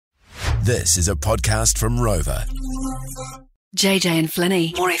This is a podcast from Rover. JJ and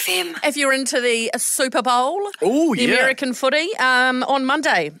Flinny, More FM. If you're into the Super Bowl, the American footy, on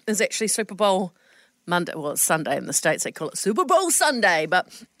Monday is actually Super Bowl Monday. Well, it's Sunday in the States. They call it Super Bowl Sunday. But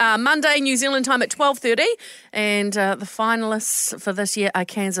Monday, New Zealand time at 12:30. And the finalists for this year are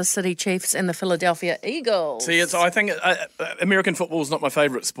Kansas City Chiefs and the Philadelphia Eagles. See, I think American football is not my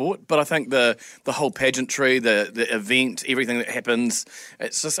favourite sport, but I think the whole pageantry, the event, everything that happens,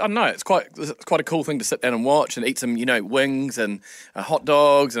 it's just, I don't know, it's quite a cool thing to sit down and watch and eat some, wings and hot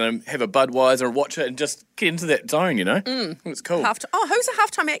dogs and have a Budweiser and watch it and just get into that zone, I think it's cool. Who's the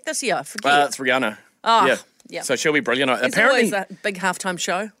halftime act this year? Forget. It's Rihanna. Oh, yeah. So she'll be brilliant. It's always a big halftime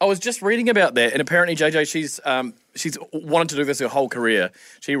show. I was just reading about that, and apparently, JJ, she's wanted to do this her whole career.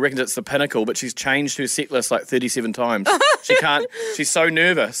 She reckons it's the pinnacle, but she's changed her set list like 37 times. She can't. She's so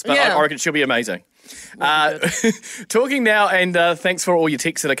nervous, but I reckon she'll be amazing. Talking now, and thanks for all your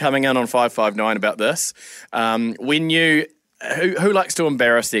texts that are coming in on 559 about this. Who likes to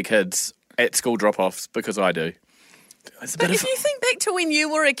embarrass their kids at school drop-offs? Because I do. But if you think back to when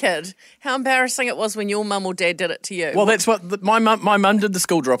you were a kid, how embarrassing it was when your mum or dad did it to you. Well, that's what my mum did the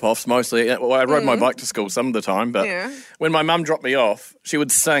school drop-offs mostly. Well, I rode my bike to school some of the time, but when my mum dropped me off, she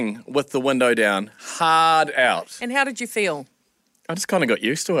would sing with the window down, hard out. And how did you feel? I just kind of got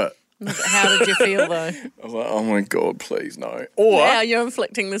used to it. How did you feel, though? I was like, oh my God, please no. Or now you're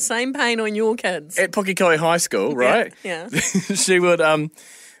inflicting the same pain on your kids. At Pukekohe High School, right? Yeah. She would...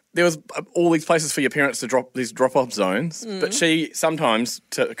 There was all these places for your parents to drop these drop-off zones, but she sometimes,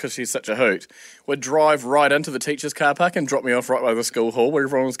 because she's such a hoot, would drive right into the teacher's car park and drop me off right by the school hall where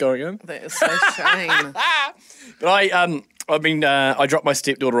everyone was going in. That is so shame. But I dropped my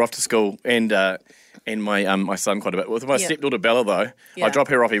stepdaughter off to school and my son quite a bit. With my stepdaughter Bella though, I drop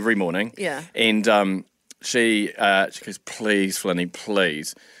her off every morning. Yeah. And she goes, please, Flinny,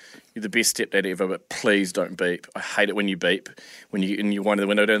 please. You're the best stepdad ever, but please don't beep. I hate it when you beep, when you wind the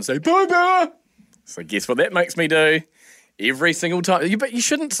window down and say, bye, Bella. So guess what that makes me do? Every single time. But you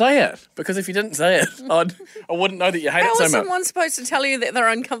shouldn't say it, because if you didn't say it, I wouldn't know that you hate it so much. How is someone supposed to tell you that they're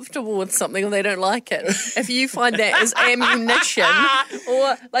uncomfortable with something or they don't like it? If you find that as ammunition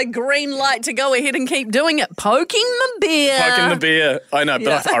or like green light to go ahead and keep doing it. Poking the bear. I know,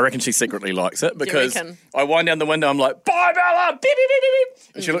 but I reckon she secretly likes it because I wind down the window, I'm like, bye, Bella, beep, beep, beep, beep.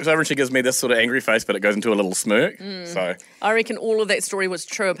 And she looks over and she gives me this sort of angry face, but it goes into a little smirk. So I reckon all of that story was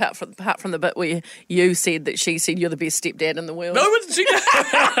true apart from the bit where you said that she said you're the best stepdad in the world. No, but she...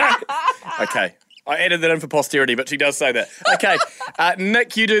 Okay. I added that in for posterity, but she does say that. Okay.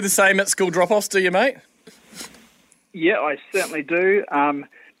 Nick, you do the same at school drop-offs, do you, mate? Yeah, I certainly do.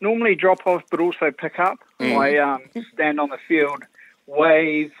 Normally drop-off, but also pick up. I stand on the field,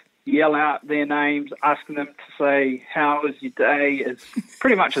 wave, yell out their names, asking them to say, how was your day, as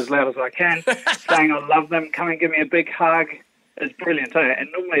pretty much as loud as I can, saying I love them, come and give me a big hug. It's brilliant, eh?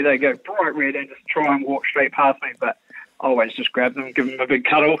 And normally they go bright red and just try and walk straight past me, but I always just grab them, give them a big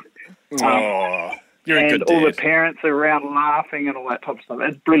cuddle. You're a good dad. And all the parents are around laughing and all that type of stuff.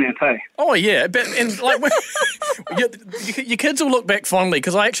 It's brilliant, eh? Oh, yeah. But, your kids will look back fondly,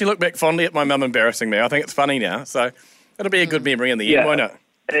 because I actually look back fondly at my mum embarrassing me. I think it's funny now, so it'll be a good memory in the end, won't it?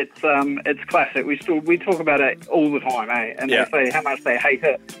 It's classic. We talk about it all the time, eh? And they say how much they hate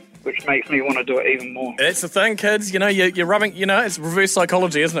it, which makes me want to do it even more. That's the thing, kids. You're rubbing, it's reverse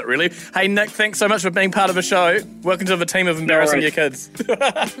psychology, isn't it, really? Hey, Nick, thanks so much for being part of the show. Welcome to the team of embarrassing your kids.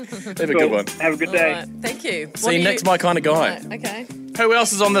 Have a good one. Have a good day. Right. Thank you. See, Nick's my kind of guy. Right, okay. Who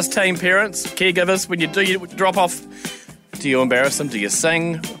else is on this team, parents, caregivers? When you do your drop-off, do you embarrass them? Do you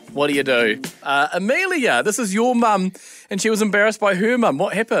sing? What do you do? Amelia, this is your mum, and she was embarrassed by her mum.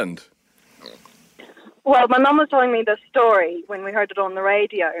 What happened? Well, my mum was telling me this story when we heard it on the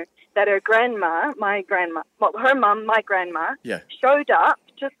radio, that her grandma, her mum, my grandma, showed up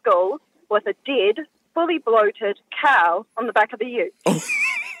to school with a dead, fully bloated cow on the back of the ute. Oh.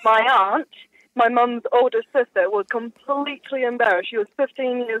 My aunt, my mum's older sister, was completely embarrassed. She was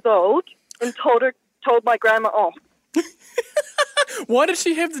 15 years old and told my grandma off. Why did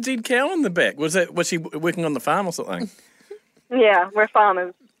she have the dead cow on the back? Was she working on the farm or something? Yeah, we're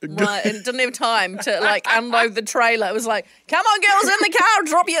farmers. Right, and didn't have time to unload the trailer. It was like, come on, girls, in the car, I'll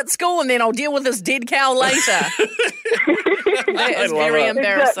drop you at school, and then I'll deal with this dead cow later. That is very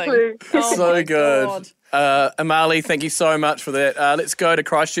embarrassing. Exactly. Oh, so good. God. Amali, thank you so much for that. Let's go to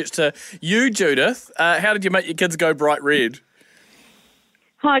Christchurch to you, Judith. How did you make your kids go bright red?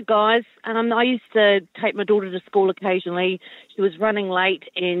 Hi, guys. I used to take my daughter to school occasionally. She was running late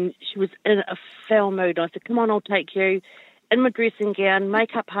and she was in a foul mood. I said, come on, I'll take you. in my dressing gown,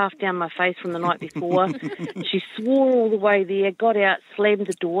 makeup half down my face from the night before. She swore all the way there, got out, slammed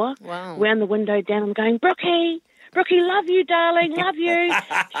the door, wound the window down. I'm going, Brookie, love you, darling, love you.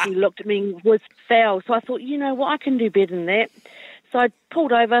 She looked at me, was foul. So I thought, you know what, I can do better than that. So I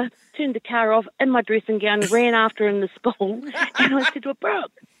pulled over, turned the car off in my dressing gown, ran after her in the school, and I said to her,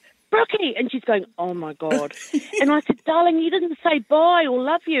 Brookie, and she's going, oh my God. And I said, darling, you didn't say bye or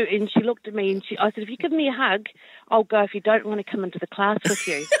love you. And she looked at me and I said, if you give me a hug, I'll go if you don't want to come into the class with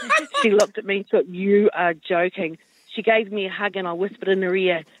you. She looked at me and thought, you are joking. She gave me a hug and I whispered in her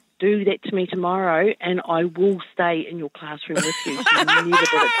ear, do that to me tomorrow and I will stay in your classroom with you. She never did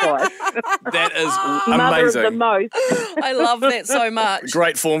it twice. That is Mother amazing. of the most. I love that so much.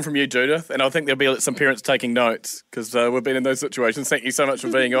 Great form from you, Judith. And I think there'll be some parents taking notes because we've been in those situations. Thank you so much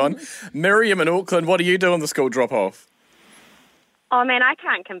for being on. Miriam in Auckland, what do you do on the school drop-off? Oh, man, I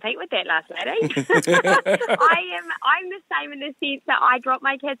can't compete with that last lady. I'm the same in the sense that I drop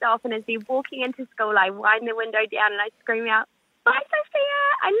my kids off and as they're walking into school, I wind the window down and I scream out, bye, Sophia,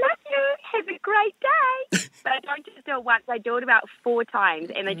 I love you, have a great day. But I don't just do it once, I do it about 4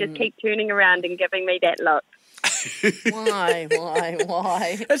 times and they just keep turning around and giving me that look. Why?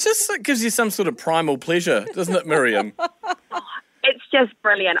 It just gives you some sort of primal pleasure, doesn't it, Miriam? It's just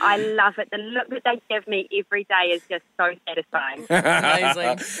brilliant. I love it. The look that they give me every day is just so satisfying.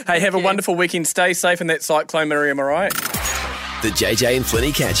 Amazing. Hey, have a wonderful weekend. Stay safe in that cyclone, Miriam, all right? The JJ and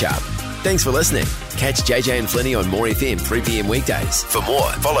Flinny catch up. Thanks for listening. Catch JJ and Flinny on More FM 3 p.m. weekdays. For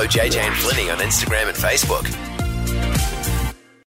more, follow JJ and Flinny on Instagram and Facebook.